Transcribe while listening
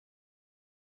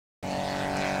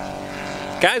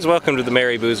Guys, welcome to the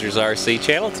Merry Boozers RC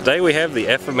channel. Today we have the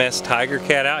FMS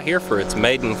Tigercat out here for its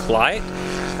maiden flight.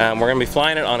 We're going to be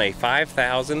flying it on a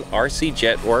 5000 RC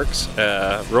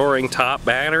Jetworks roaring top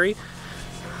battery.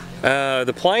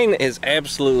 The plane is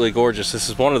absolutely gorgeous. This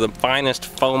is one of the finest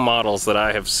foam models that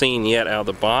I have seen yet out of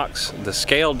the box. The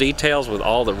scale details with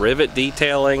all the rivet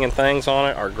detailing and things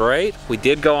on it are great. We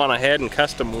did go on ahead and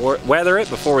custom weather it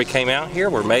before we came out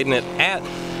here. We're making it at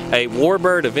a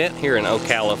Warbird event here in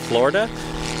Ocala, Florida.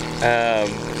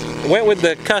 Went with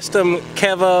the custom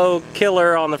Kevo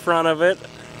killer on the front of it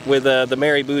with the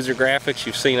Merry Boozer graphics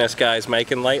you've seen us guys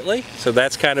making lately. So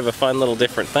that's kind of a fun little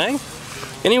different thing.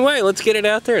 Anyway, let's get it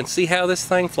out there and see how this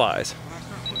thing flies.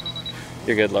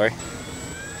 You're good, Laurie.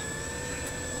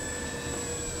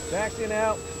 Backing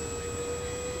out.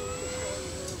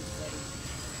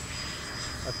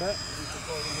 What's that?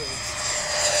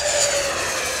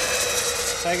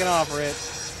 Taking off, Rich.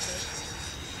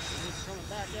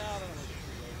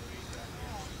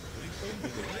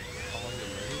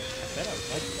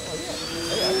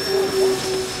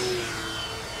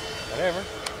 Whatever.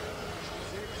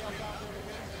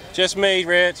 Just me,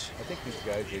 Rich. I think these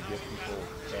guys, they get people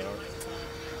that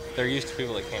aren't. They're used to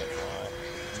people that can't fly.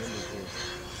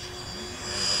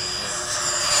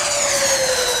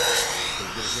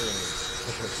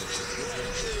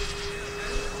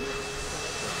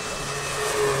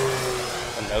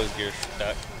 The nose gear's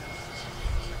stuck.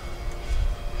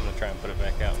 I'm gonna try and put it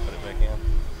back out, put it back in.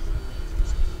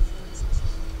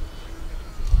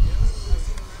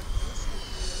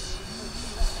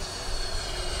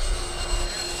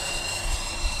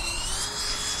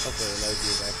 Hopefully the nose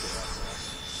gear's actually out there.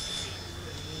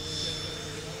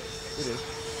 It is.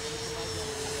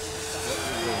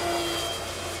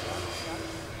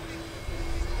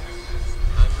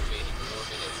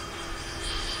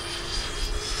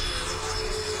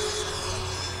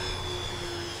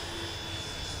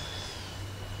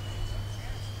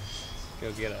 Go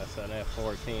get us an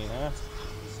F14, huh?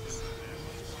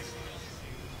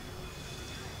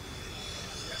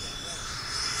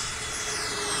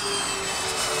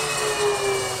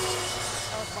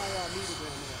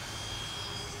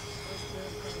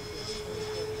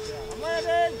 I'm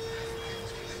landing!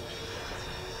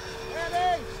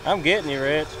 Landing! I'm getting you,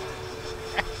 Rich.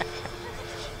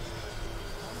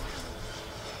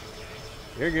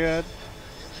 You're good.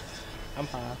 I'm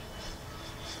high.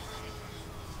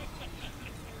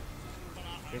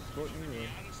 It's putting you in.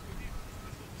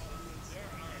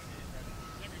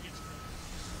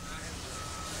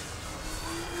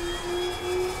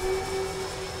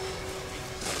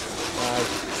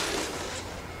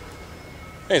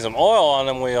 Need some oil on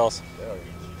them wheels. I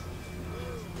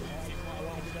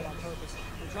want to do that on purpose.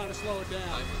 I'm trying to slow it down.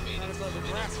 I'm trying to slow the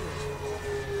brassers.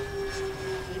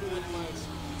 Even with my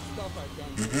stuff I've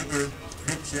done. Remember,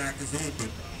 Cook Shack is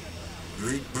open.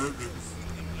 Great burgers,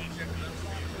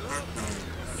 hot dogs,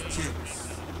 chips,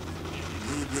 a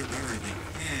little bit of everything,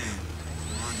 and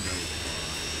Rondo.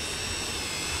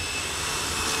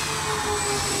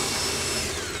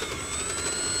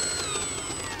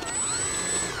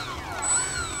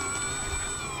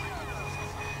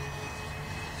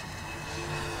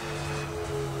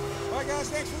 Alright guys,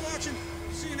 thanks for watching.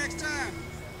 See you next time.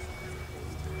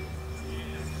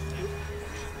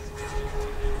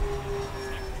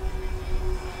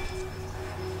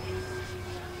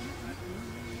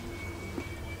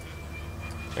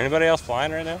 Anybody else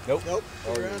flying right now? Nope. Nope.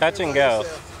 Touch and go.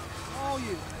 All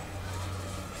you.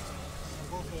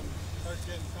 Both of them started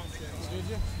getting functions. Did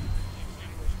you?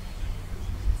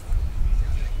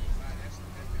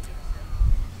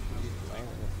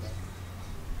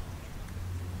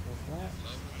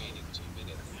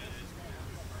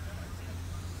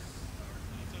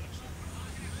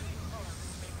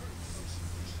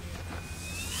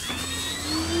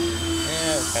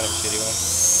 Yeah, it's kind of a shitty one.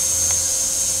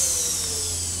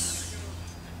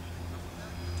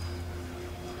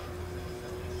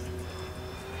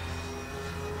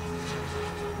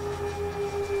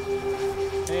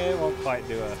 Yeah, it won't quite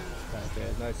do a Okay,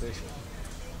 nice issue.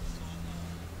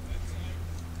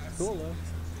 cool though.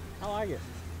 I like it.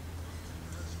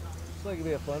 It's like it'd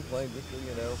be a fun plane, just to,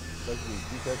 you know, like you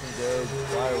do touch and go,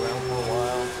 fly around for a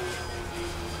while.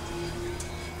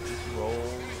 Just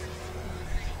roll.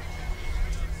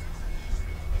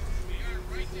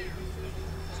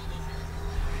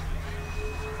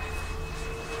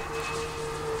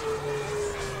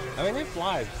 I mean, it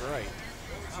flies great.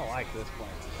 I like this plane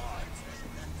a lot.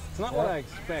 It's not what I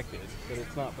expected, but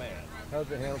it's not bad.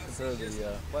 How's it handle compared to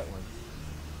the flat one?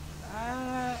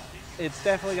 It's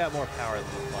definitely got more power than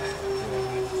the flat one.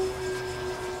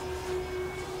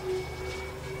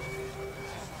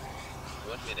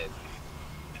 What minutes.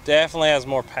 Definitely has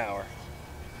more power.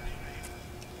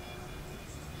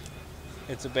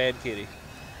 It's a bad kitty.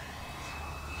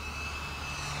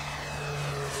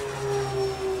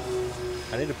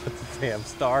 I need to put the damn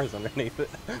stars underneath it.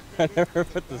 I never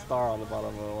put the star on the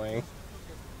bottom of the wing.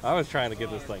 I was trying to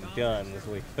get this thing done this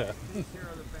week though. And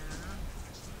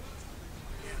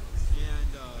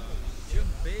Jim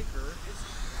Baker.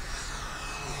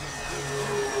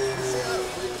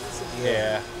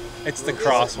 Yeah, it's the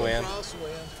crosswind.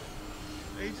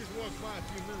 He just walked by a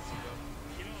few minutes ago.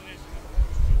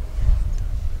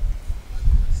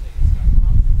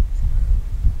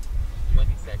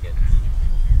 20 seconds.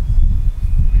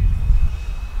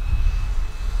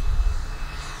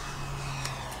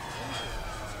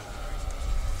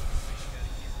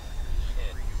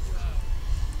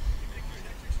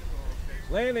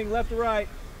 Landing left to right.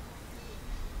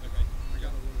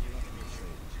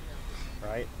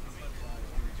 Right.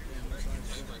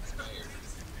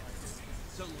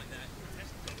 Something like that.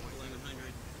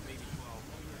 1100, maybe 12.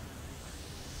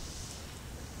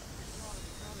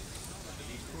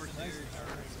 These courses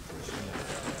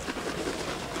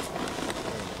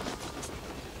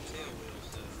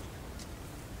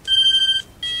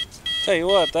Tell you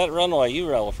what, that runway, you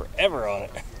roll forever on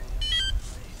it.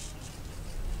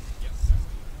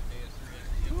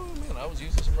 Oh man, I was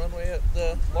using some runway at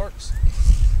Mark's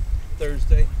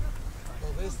Thursday.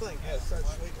 Well, this thing has such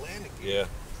sweet landing gear. Yeah.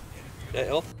 That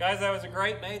help? Guys, that was a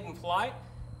great maiden flight.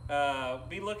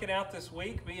 Be looking out this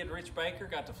week. Me and Rich Baker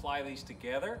got to fly these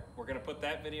together. We're going to put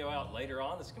that video out later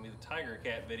on. This is going to be the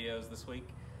Tigercat videos this week.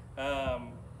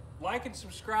 Like and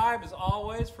subscribe as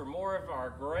always for more of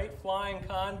our great flying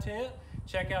content.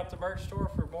 Check out the merch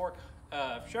store for more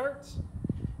shirts.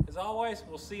 As always,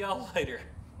 we'll see y'all later.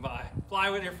 Bye. Fly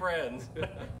with your friends.